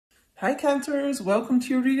Hi Cancers, welcome to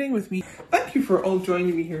your reading with me. Thank you for all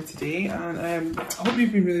joining me here today, and I hope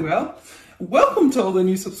you've been really well. Welcome to all the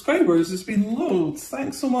new subscribers. There's been loads.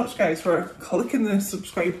 Thanks so much guys for clicking the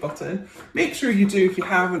subscribe button. Make sure you do if you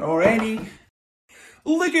haven't already.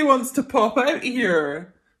 Liggy wants to pop out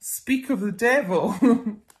here. Speak of the devil.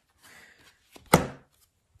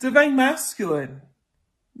 Divine Masculine.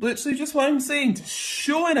 Literally just what I'm saying, just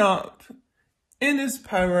showing up in his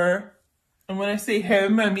power. And when I say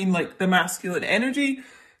him, I mean like the masculine energy.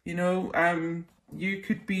 You know, you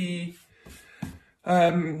could be,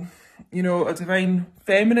 you know, a divine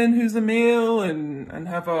feminine who's a male and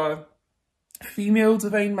have a female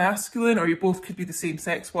divine masculine, or you both could be the same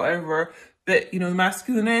sex, whatever. But, you know, the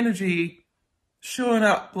masculine energy showing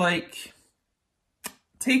up like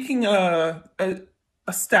taking a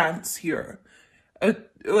stance here,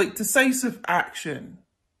 like decisive action.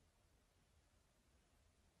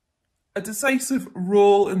 A decisive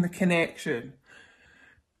role in the connection.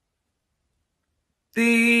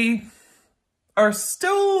 They are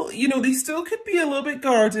still, you know, they still could be a little bit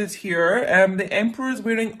guarded here. The Emperor is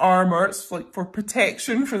wearing armor. It's like for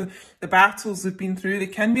protection for the battles they've been through. They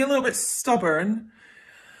can be a little bit stubborn.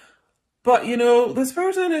 But, you know, this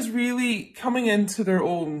person is really coming into their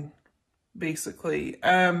own, basically.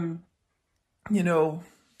 You know,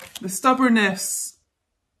 the stubbornness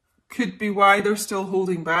could be why they're still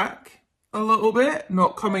holding back a little bit,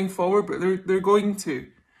 not coming forward, but they're going to.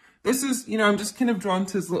 This is, you know, I'm just kind of drawn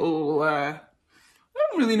to his little, I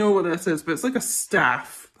don't really know what this is, but it's like a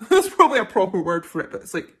staff. That's probably a proper word for it, but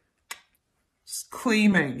it's like, just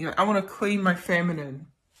claiming, you know, I want to claim my feminine.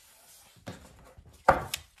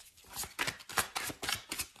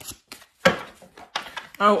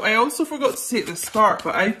 Oh, I also forgot to say at the start,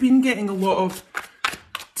 but I've been getting a lot of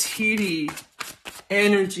teary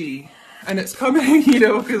energy. And it's coming, you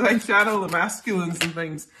know, because I channel the masculines and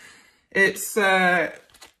things. It's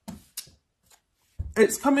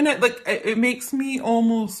coming out like it makes me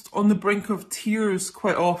almost on the brink of tears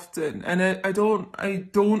quite often, and I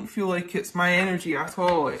don't feel like it's my energy at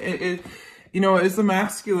all. It you know, it is the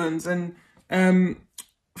masculines, and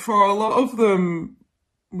for a lot of them,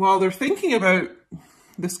 while they're thinking about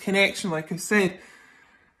this connection, like I said,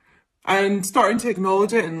 and starting to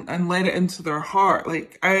acknowledge it and let it into their heart.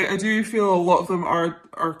 Like, I do feel a lot of them are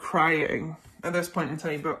crying at this point in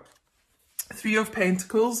time. But Three of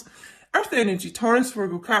Pentacles, Earth energy, Taurus,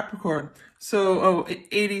 Virgo, Capricorn. So,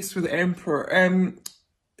 Aries for the Emperor.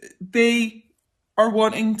 They are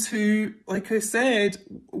wanting to, like I said,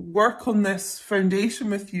 work on this foundation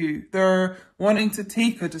with you. They're wanting to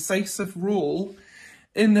take a decisive role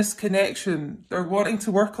in this connection. They're wanting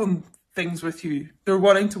to work on things with you. They're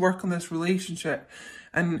wanting to work on this relationship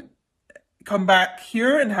and come back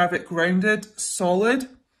here and have it grounded, solid.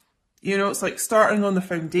 You know, it's like starting on the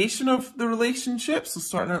foundation of the relationship. So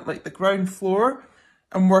starting at like the ground floor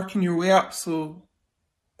and working your way up. So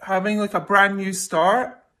having like a brand new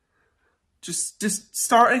start, just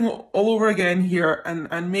starting all over again here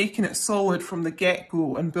and making it solid from the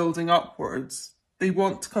get-go and building upwards. They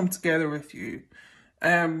want to come together with you.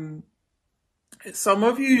 Some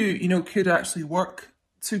of you, you know, could actually work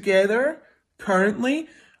together currently,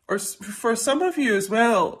 or for some of you as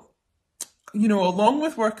well, you know, along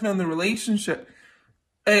with working on the relationship,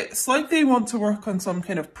 it's like they want to work on some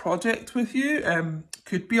kind of project with you.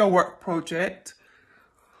 Could be a work project,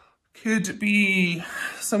 could be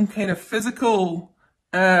some kind of physical,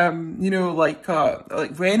 you know, like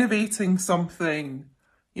renovating something.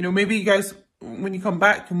 You know, maybe you guys, when you come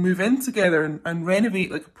back, can move in together and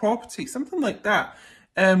renovate like a property, something like that.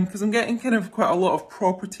 Because I'm getting kind of quite a lot of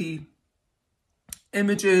property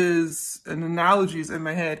images and analogies in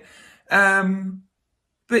my head.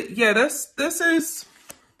 But yeah, this is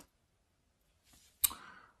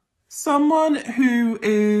someone who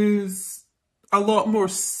is a lot more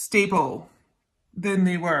stable than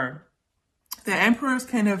they were. The Emperor is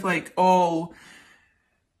kind of like all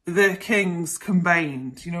the kings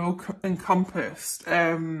combined, you know, encompassed.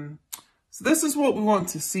 So this is what we want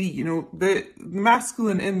to see, you know, the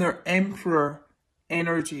masculine in their Emperor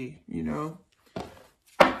energy, you know.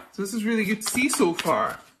 So this is really good to see so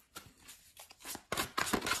far.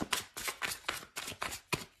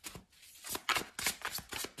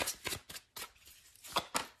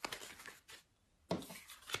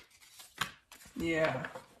 Yeah.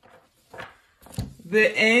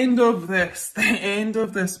 The end of this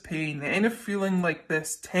pain, the end of feeling like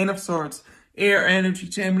this. Ten of Swords, air energy,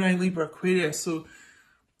 Gemini, Libra, Aquarius. So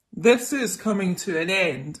this is coming to an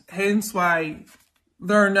end, hence why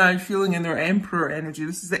they're now feeling in their Emperor energy.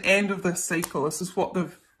 This is the end of this cycle. This is what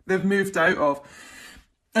they've moved out of.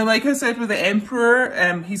 And like I said with the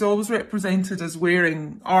Emperor, he's always represented as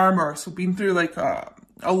wearing armor, so been through like a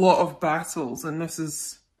lot of battles, and this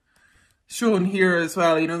is shown here as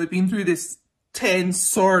well. You know, they've been through this 10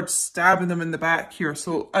 swords stabbing them in the back here,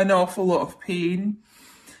 so an awful lot of pain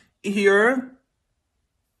here.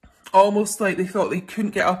 Almost like they thought they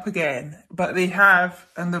couldn't get up again, but they have,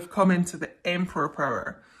 and they've come into the Emperor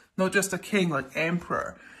power, not just a king, like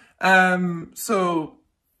Emperor. So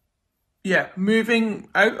yeah, moving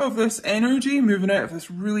out of this energy, moving out of this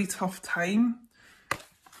really tough time,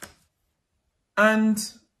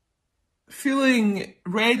 and feeling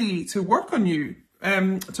ready to work on you,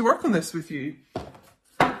 to work on this with you.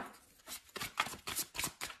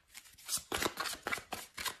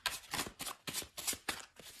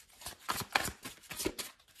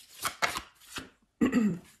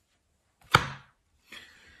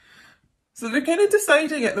 So they're kind of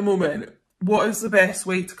deciding at the moment what is the best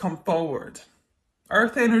way to come forward.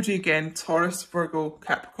 Earth energy again, Taurus, Virgo,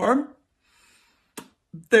 Capricorn.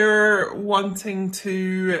 They're wanting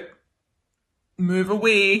to move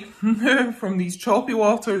away from these choppy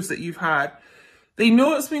waters that you've had. They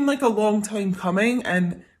know it's been like a long time coming,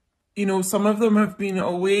 and you know, some of them have been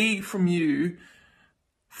away from you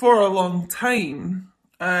for a long time,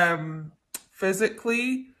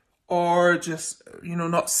 physically, or just, you know,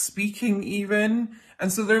 not speaking even. And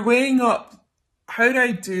so they're weighing up, how do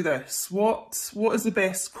I do this? What is the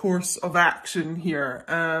best course of action here?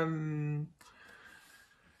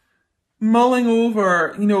 Mulling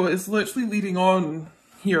over, you know, it's literally leading on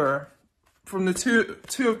here from the two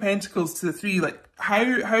of Pentacles to the 3. Like, how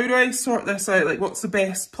do I sort this out? Like, what's the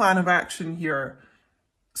best plan of action here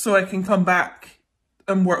so I can come back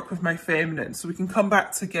and work with my feminine, so we can come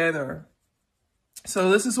back together?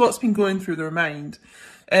 So this is what's been going through their mind.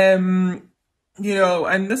 You know,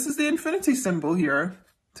 and this is the infinity symbol here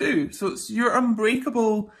too. So it's your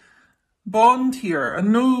unbreakable bond here. I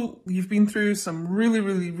know you've been through some really,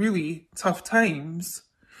 really, really tough times,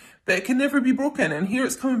 but it can never be broken. And here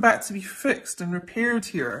it's coming back to be fixed and repaired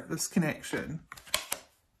here, this connection.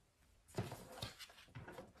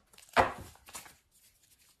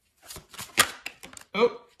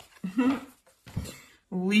 Oh.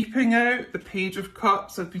 Leaping out, the Page of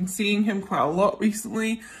Cups. I've been seeing him quite a lot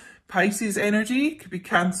recently. Pisces energy, could be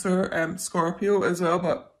Cancer, Scorpio as well,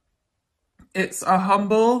 but it's a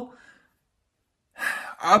humble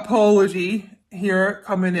apology here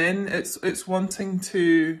coming in. It's wanting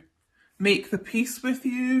to make the peace with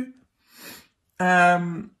you.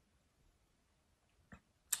 It's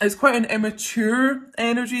quite an immature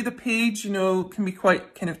energy, the Page, you know, can be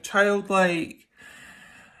quite kind of childlike.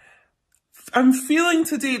 I'm feeling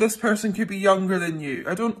today this person could be younger than you.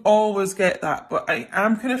 I don't always get that, but I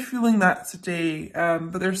am kind of feeling that today.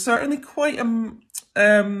 But they're certainly quite feeling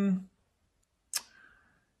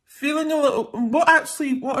a little, what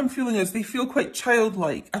I'm feeling is they feel quite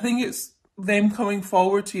childlike. I think it's them coming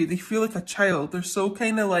forward to you. They feel like a child. They're so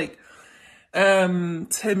kind of like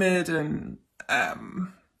timid, and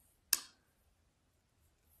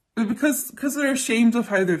because they're ashamed of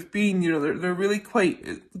how they've been, you know, they're really quite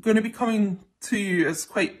going to be coming to you as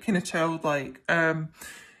quite kind of childlike. But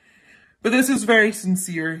this is very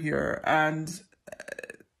sincere here, and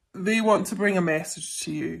they want to bring a message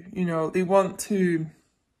to you. You know, they want to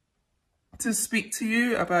speak to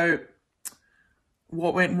you about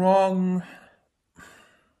what went wrong,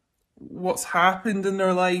 what's happened in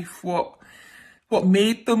their life, what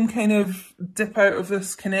made them kind of dip out of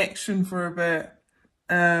this connection for a bit.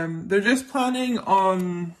 They're just planning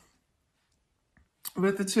on,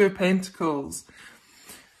 with the Two of Pentacles,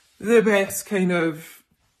 the best kind of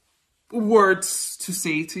words to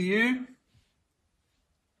say to you.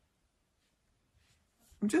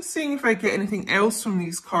 I'm just seeing if I get anything else from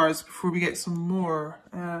these cards before we get some more.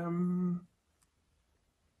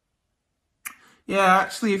 Yeah,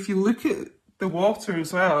 actually, if you look at the water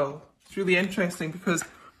as well, it's really interesting because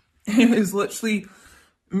it is literally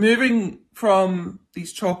moving from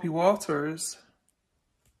these choppy waters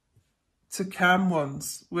to calm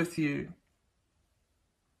ones with you,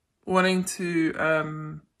 wanting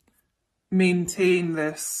to maintain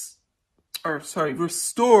this, or sorry,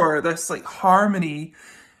 restore this like harmony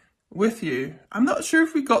with you. I'm not sure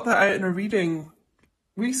if we got that out in a reading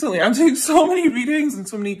recently. I'm doing so many readings and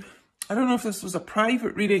so many, I don't know if this was a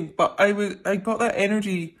private reading, but I got that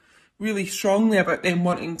energy really strongly about them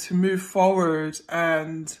wanting to move forward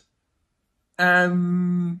and out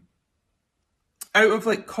of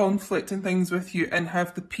like conflict and things with you, and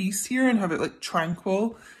have the peace here and have it like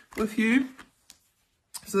tranquil with you.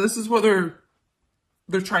 So this is what they're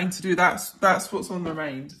trying to do. That's what's on their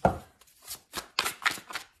mind.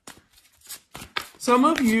 Some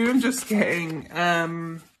of you, I'm just getting,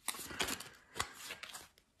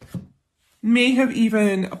 may have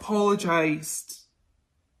even apologized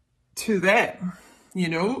to them. You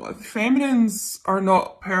know, feminines are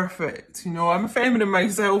not perfect. You know, I'm a feminine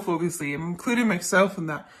myself, obviously. I'm including myself in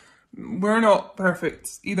that. We're not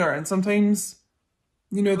perfect either. And sometimes,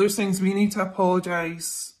 you know, there's things we need to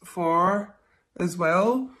apologize for as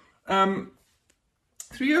well.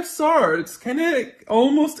 Three of Swords, kind of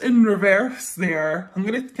almost in reverse there. I'm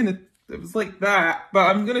going to kind of, it was like that,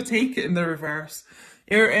 but I'm going to take it in the reverse.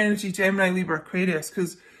 Air energy, Gemini, Libra, Aquarius,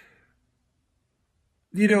 because,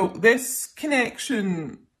 you know, this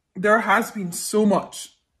connection, there has been so much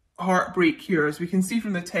heartbreak here, as we can see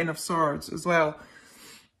from the Ten of Swords as well.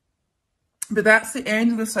 But that's the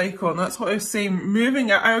end of the cycle, and that's what I was saying,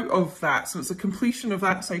 moving out of that. So it's a completion of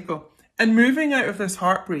that cycle. And moving out of this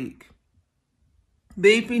heartbreak,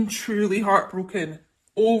 they've been truly heartbroken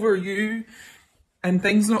over you and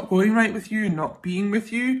things not going right with you and not being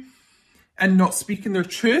with you and not speaking their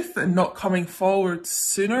truth and not coming forward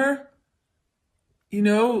sooner. You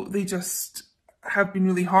know, they just have been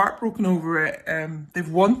really heartbroken over it. They've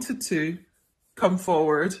wanted to come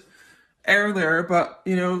forward earlier, but,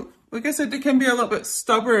 you know, like I said, they can be a little bit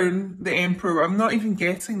stubborn, the Emperor. I'm not even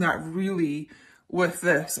getting that really with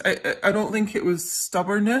this. I don't think it was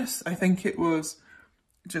stubbornness. I think it was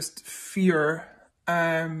just fear.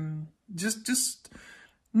 Just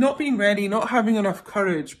not being ready, not having enough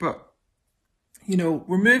courage. But, you know,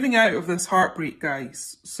 we're moving out of this heartbreak,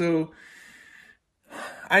 guys. So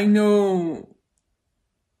I know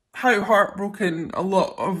how heartbroken a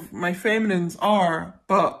lot of my feminines are,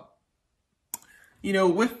 but, you know,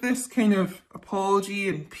 with this kind of apology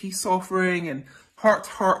and peace offering and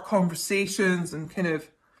heart-to-heart conversations and kind of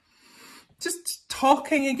just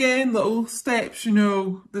talking again, little steps, you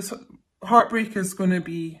know, this heartbreak is going to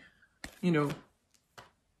be, you know,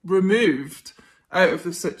 removed out of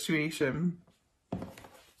the situation.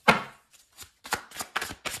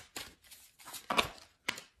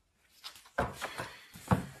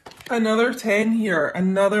 Another 10 here,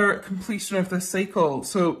 another completion of this cycle.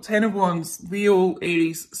 So 10 of Wands, Leo,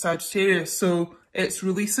 Aries, Sagittarius. So it's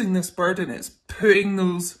releasing this burden. It's putting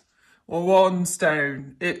those wands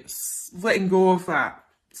down. It's letting go of that.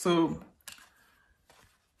 So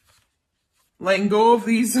letting go of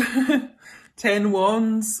these 10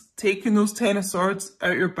 wands, taking those 10 of Swords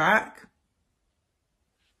out your back.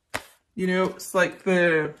 You know, it's like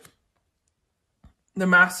the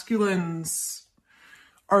masculines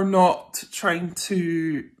are not trying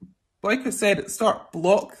to, like I said,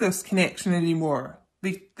 block this connection anymore.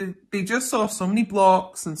 They just saw so many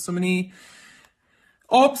blocks and so many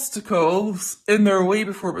obstacles in their way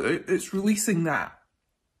before, but it's releasing that.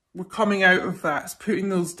 We're coming out of that. It's putting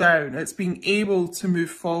those down. It's being able to move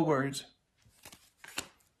forward.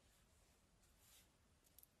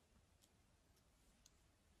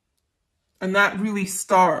 And that really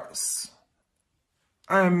starts,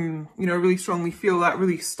 you know, I really strongly feel that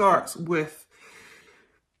really starts with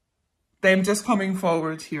them just coming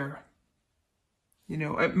forward here. You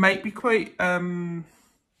know, it might be quite,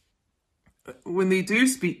 when they do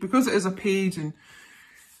speak, because it is a page and,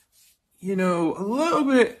 you know, a little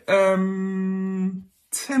bit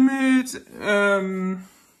timid,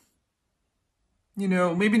 you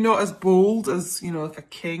know, maybe not as bold as, you know, like a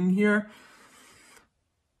king here.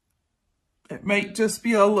 It might just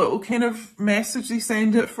be a little kind of message they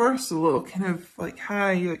send at first, a little kind of like,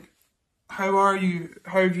 hi, like, how are you?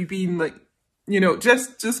 How have you been? Like, you know,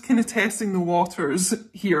 just kind of testing the waters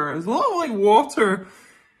here. There's a lot of like water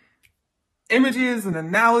images and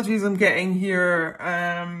analogies I'm getting here.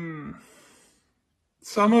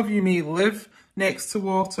 Some of you may live next to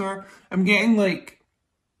water. I'm getting like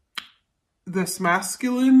this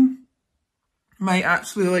masculine might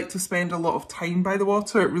actually like to spend a lot of time by the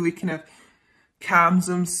water. It really kind of calms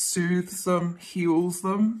them, soothes them, heals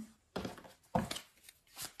them.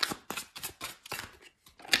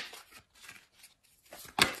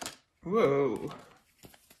 Whoa.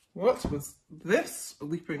 What was this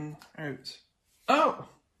leaping out? Oh,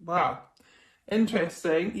 wow.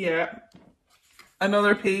 Interesting, yeah.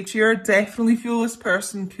 Another page here. Definitely feel this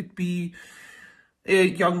person could be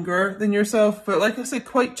younger than yourself, but like I said,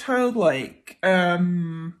 quite childlike.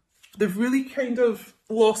 They've really kind of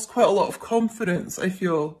lost quite a lot of confidence, I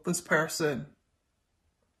feel, this person.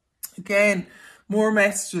 Again, more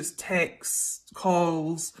messages, texts,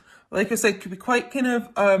 calls. Like I said, could be quite kind of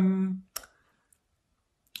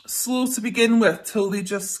slow to begin with till they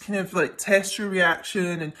just kind of like test your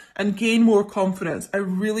reaction and gain more confidence. I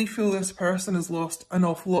really feel this person has lost an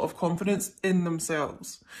awful lot of confidence in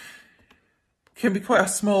themselves. can be quite a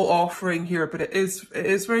small offering here, but it is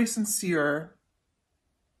very sincere.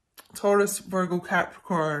 Taurus, Virgo,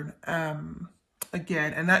 Capricorn,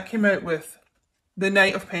 again, and that came out with the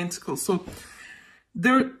Knight of Pentacles. So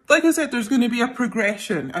there, like I said, there's going to be a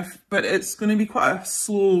progression, but it's going to be quite a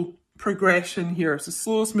slow progression here. It's the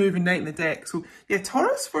slowest moving knight in the deck. So yeah,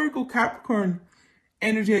 Taurus, Virgo, Capricorn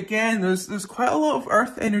energy again. There's quite a lot of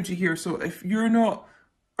earth energy here. So if you're not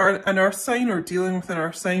an earth sign or dealing with an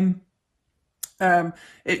earth sign,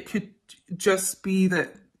 it could just be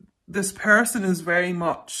that this person is very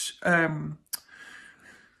much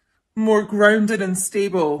more grounded and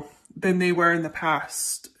stable than they were in the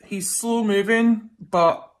past. He's slow moving,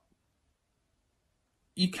 but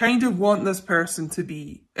you kind of want this person to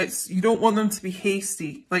be, you don't want them to be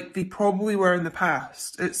hasty like they probably were in the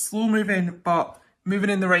past. It's slow moving, but moving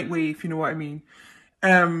in the right way, if you know what I mean.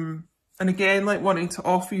 And again, like wanting to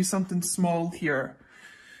offer you something small here.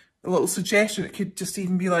 A little suggestion, it could just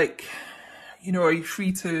even be like, you know, are you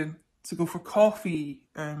free to go for coffee,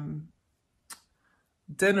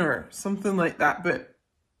 dinner, something like that. But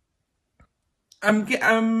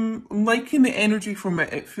I'm liking the energy from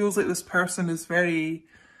it. It feels like this person is very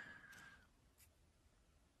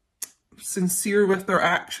sincere with their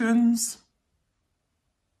actions.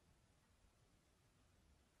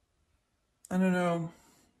 I don't know,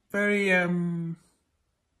 very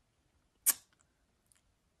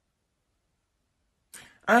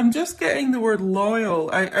I'm just getting the word loyal.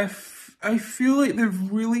 I feel like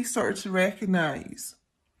they've really started to recognize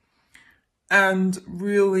and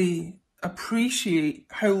really appreciate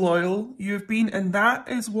how loyal you've been, and that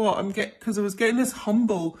is what I'm getting, because I was getting this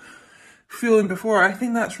humble feeling before. I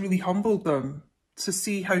think that's really humbled them to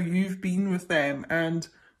see how you've been with them, and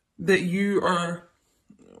that you are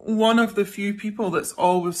one of the few people that's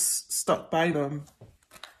always stuck by them.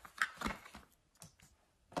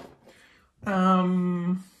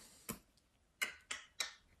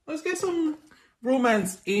 Let's get some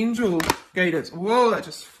romance angel guidance. Whoa, that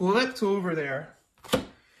just flipped over there.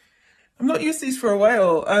 I'm not used to these for a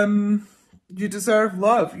while. You deserve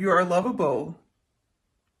love. You are lovable.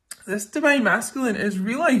 This divine masculine is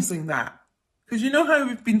realizing that. Because you know how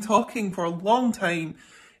we've been talking for a long time.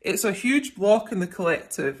 It's a huge block in the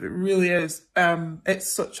collective. It really is.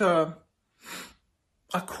 It's such a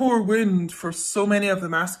core wound for so many of the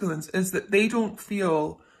masculines, is that they don't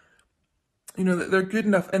feel, you know, that they're good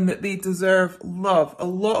enough and that they deserve love. A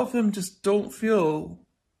lot of them just don't feel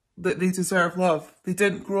that they deserve love. They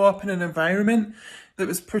didn't grow up in an environment that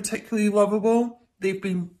was particularly lovable. They've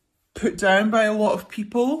been put down by a lot of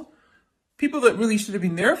people that really should have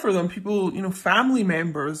been there for them, people, you know, family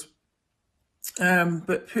members,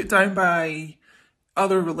 but put down by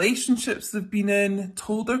other relationships they've been in,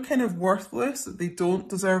 told they're kind of worthless, that they don't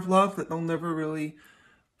deserve love, that they'll never really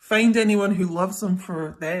find anyone who loves them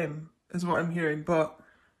for them, is what I'm hearing. But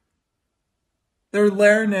they're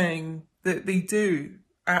learning that they do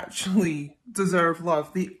actually deserve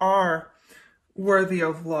love. They are worthy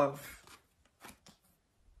of love.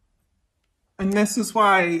 And this is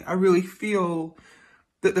why I really feel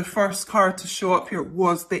that the first card to show up here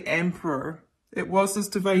was the Emperor. It was this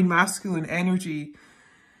divine masculine energy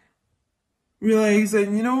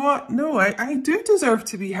realizing, you know what? No, I do deserve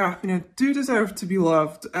to be happy. And I do deserve to be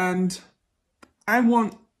loved. And I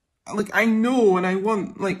want, like, I know, and I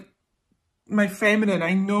want, like, my feminine,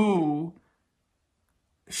 I know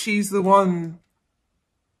she's the one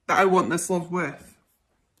that I want this love with.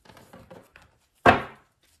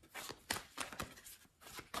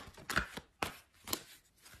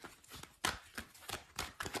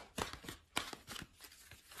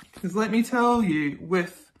 Because let me tell you,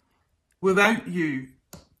 without you,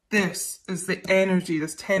 this is the energy,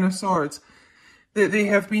 this Ten of Swords, that they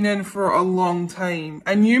have been in for a long time.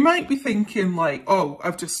 And you might be thinking like, oh,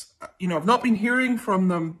 I've just, you know, I've not been hearing from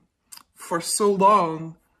them for so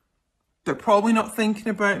long. They're probably not thinking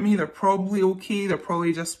about me. They're probably okay. They're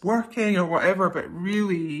probably just working or whatever. But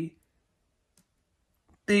really,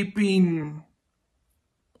 they've been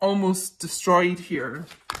almost destroyed here.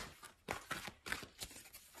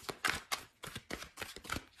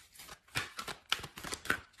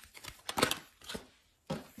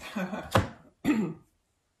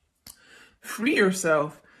 Free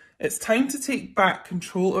yourself. It's time to take back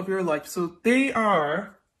control of your life. So they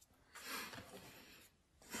are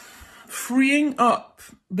freeing up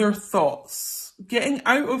their thoughts, getting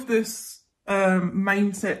out of this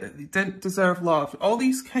mindset that they didn't deserve love. All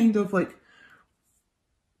these kind of like,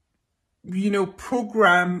 you know,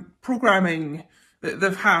 programming that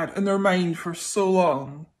they've had in their mind for so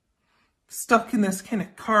long, stuck in this kind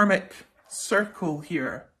of karmic circle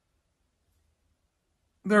here.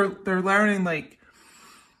 they're learning like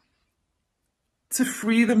to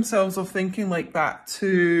free themselves of thinking like that,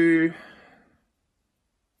 to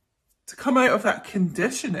come out of that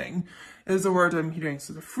conditioning is the word I'm hearing.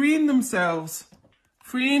 So they're freeing themselves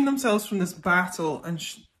from this battle and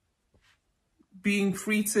being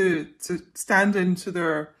free to stand into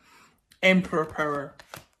their emperor power.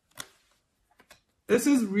 This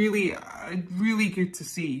is really, really good to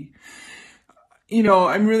see. You know,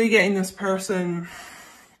 I'm really getting this person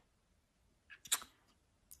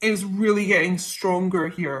is really getting stronger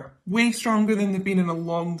here. Way stronger than they've been in a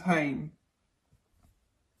long time.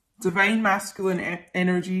 Divine masculine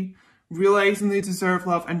energy, realizing they deserve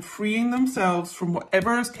love and freeing themselves from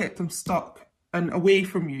whatever has kept them stuck and away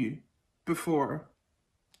from you before.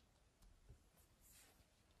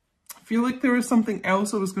 I feel like there was something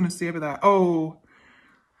else I was going to say about that. Oh,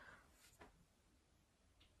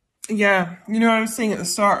 yeah. You know, I was saying at the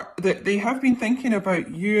start that they have been thinking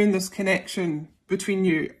about you and this connection between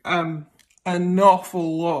you an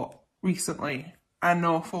awful lot recently. An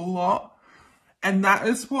awful lot. And that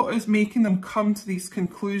is what is making them come to these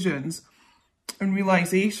conclusions and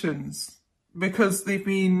realizations, because they've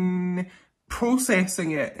been processing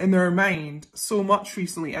it in their mind so much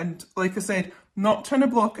recently. And like I said, not trying to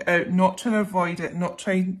block it out, not trying to avoid it, not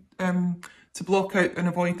trying to block out and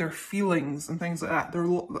avoid their feelings and things like that. They're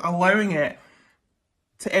allowing it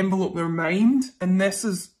to envelope their mind. And this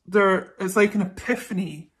is it's like an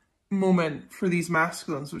epiphany moment for these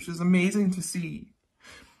masculines, which is amazing to see.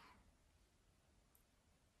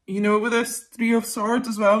 You know, with this Three of Swords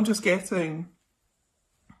as well, I'm just getting,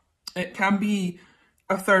 it can be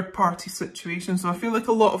a third party situation. So I feel like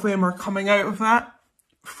a lot of them are coming out of that,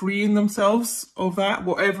 freeing themselves of that,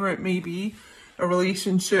 whatever it may be, a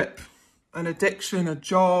relationship, an addiction, a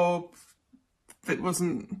job that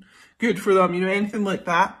wasn't good for them, you know, anything like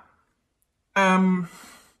that.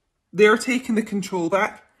 They're taking the control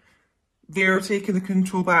back. They're taking the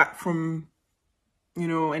control back from, you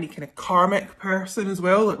know, any kind of karmic person as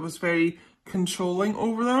well that was very controlling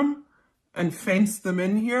over them and fenced them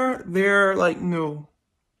in here. They're like, no,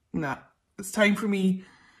 nah, it's time for me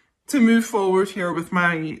to move forward here with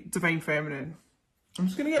my Divine Feminine. I'm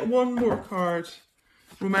just going to get one more card,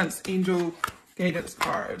 Romance Angel Guidance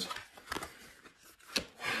card.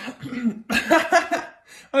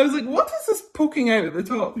 I was like, what is this poking out at the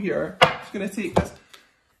top here? I'm just going to take this.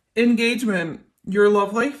 Engagement. Your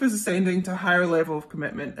love life is ascending to a higher level of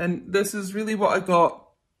commitment. And this is really what I got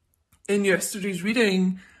in yesterday's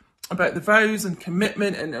reading about the vows and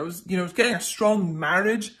commitment. And I was, you know, getting a strong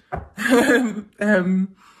marriage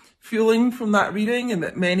feeling from that reading, and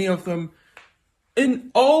that many of them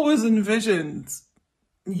always envisioned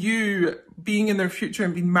you being in their future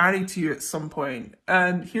and being married to you at some point.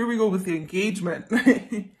 And here we go with the engagement.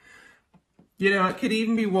 You know, it could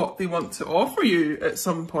even be what they want to offer you at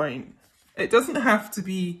some point. It doesn't have to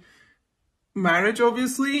be marriage,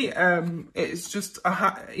 obviously. It's just a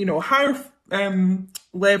higher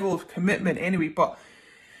level of commitment anyway. But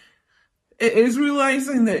it is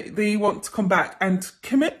realizing that they want to come back and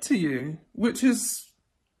commit to you, which is,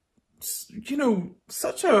 you know,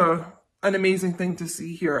 such an amazing thing to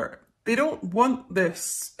see here. They don't want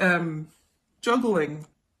this juggling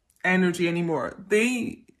energy anymore.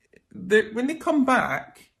 When they come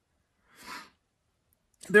back,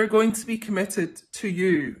 they're going to be committed to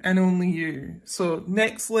you and only you. So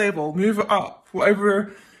next level, move it up,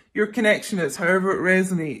 whatever your connection is, however it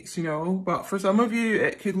resonates, you know. But for some of you,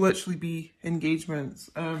 it could literally be engagements.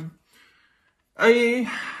 I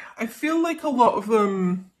feel like a lot of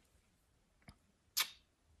them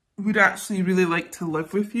would actually really like to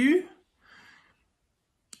live with you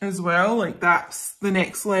as well. Like that's the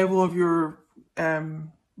next level of your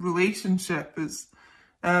relationship, is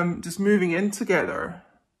just moving in together.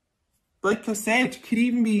 Like I said, you could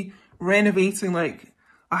even be renovating like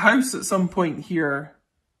a house at some point here.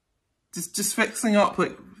 Just fixing up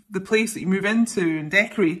like the place that you move into and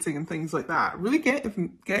decorating and things like that. Really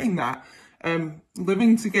getting that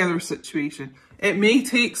living together situation. It may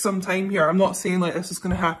take some time here. I'm not saying like this is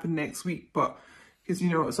going to happen next week, but because, you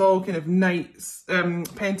know, it's all kind of Knights,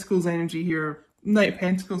 Pentacles energy here, Knight of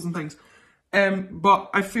Pentacles and things.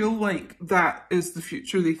 But I feel like that is the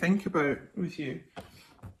future they think about with you.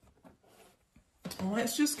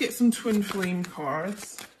 Let's just get some Twin Flame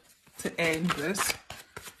cards to end this.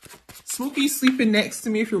 Smokey's sleeping next to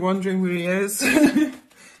me, if you're wondering where he is.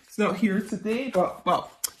 He's not here today, but,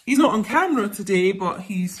 well, he's not on camera today, but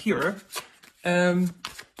he's here.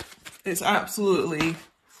 It's absolutely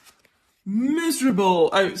miserable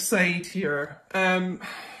outside here.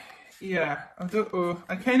 Yeah, I don't know.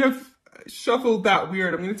 I kind of shuffled that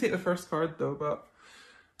weird. I'm going to take the first card though, but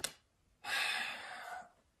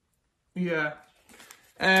Yeah.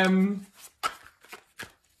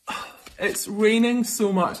 It's raining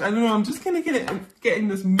so much. I don't know, I'm just kind of getting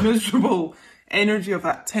this miserable energy of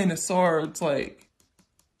that Ten of Swords. Like,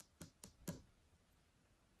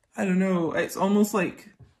 I don't know, it's almost like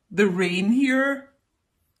the rain here,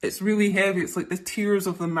 it's really heavy. It's like the tears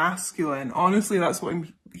of the masculine. Honestly, that's what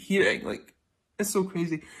I'm hearing. Like, it's so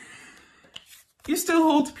crazy. You still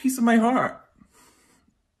hold a piece of my heart.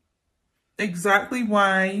 Exactly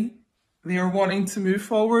why they are wanting to move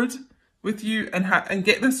forward with you and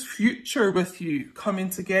get this future with you coming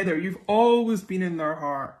together. You've always been in their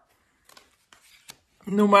heart.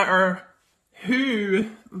 No matter who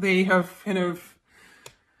they have kind of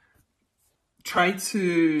tried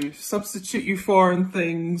to substitute you for and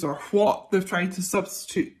things, or what they've tried to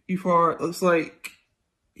substitute you for, it looks like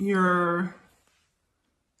you're,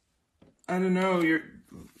 I don't know,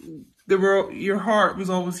 your heart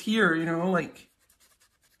was always here, you know, like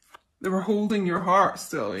they were holding your heart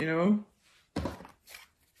still, you know.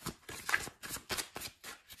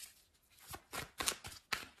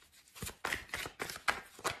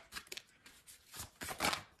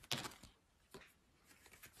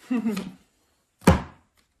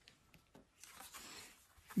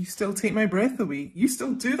 You still take my breath away. You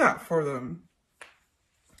still do that for them.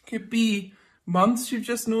 Could be months you've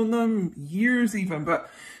just known them, years even, but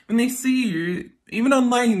when they see you, even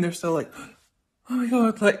online, they're still like, oh my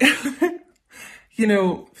God, like, you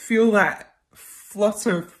know, feel that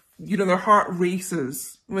flutter, you know, their heart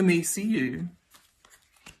races when they see you.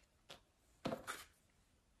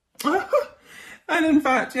 And in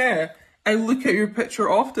fact, yeah, I look at your picture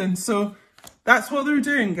often, so that's what they're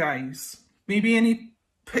doing, guys. Maybe any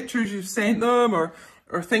pictures you've sent them or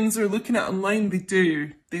things they're looking at online,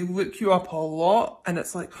 they look you up a lot, and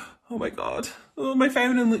it's like, oh my God, oh, my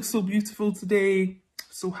feminine looks so beautiful today,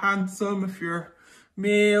 so handsome if you're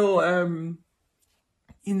male.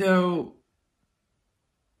 You know,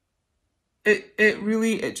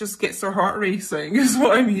 it just gets their heart racing is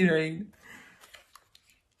what I'm hearing.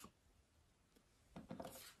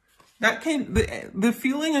 That the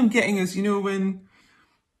feeling I'm getting is, you know,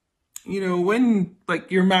 when like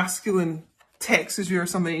your masculine texts you or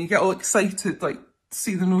something and you get all excited, like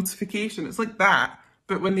see the notification, it's like that,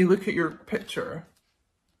 but when they look at your picture.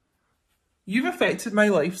 You've affected my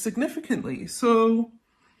life significantly, so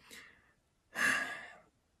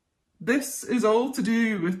this is all to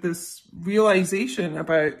do with this realization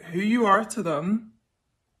about who you are to them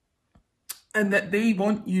and that they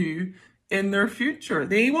want you in their future.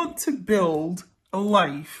 They want to build a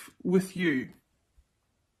life with you.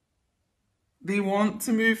 They want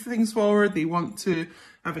to move things forward. They want to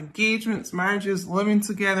have engagements, marriages, living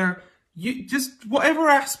together. You just, whatever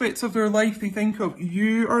aspects of their life they think of,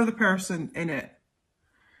 you are the person in it.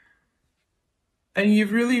 And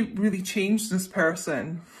you've really, really changed this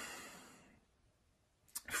person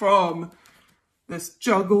from this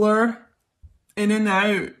juggler, in and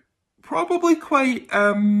out, probably quite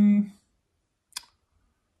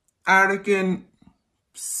arrogant,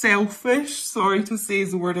 selfish, sorry to say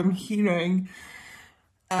is the word I'm hearing,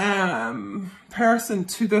 person,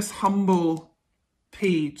 to this humble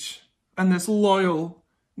page and this loyal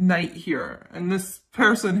knight here, and this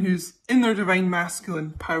person who's in their divine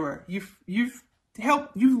masculine power. You've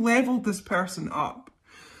leveled this person up.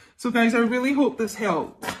 So guys, I really hope this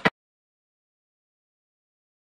helped.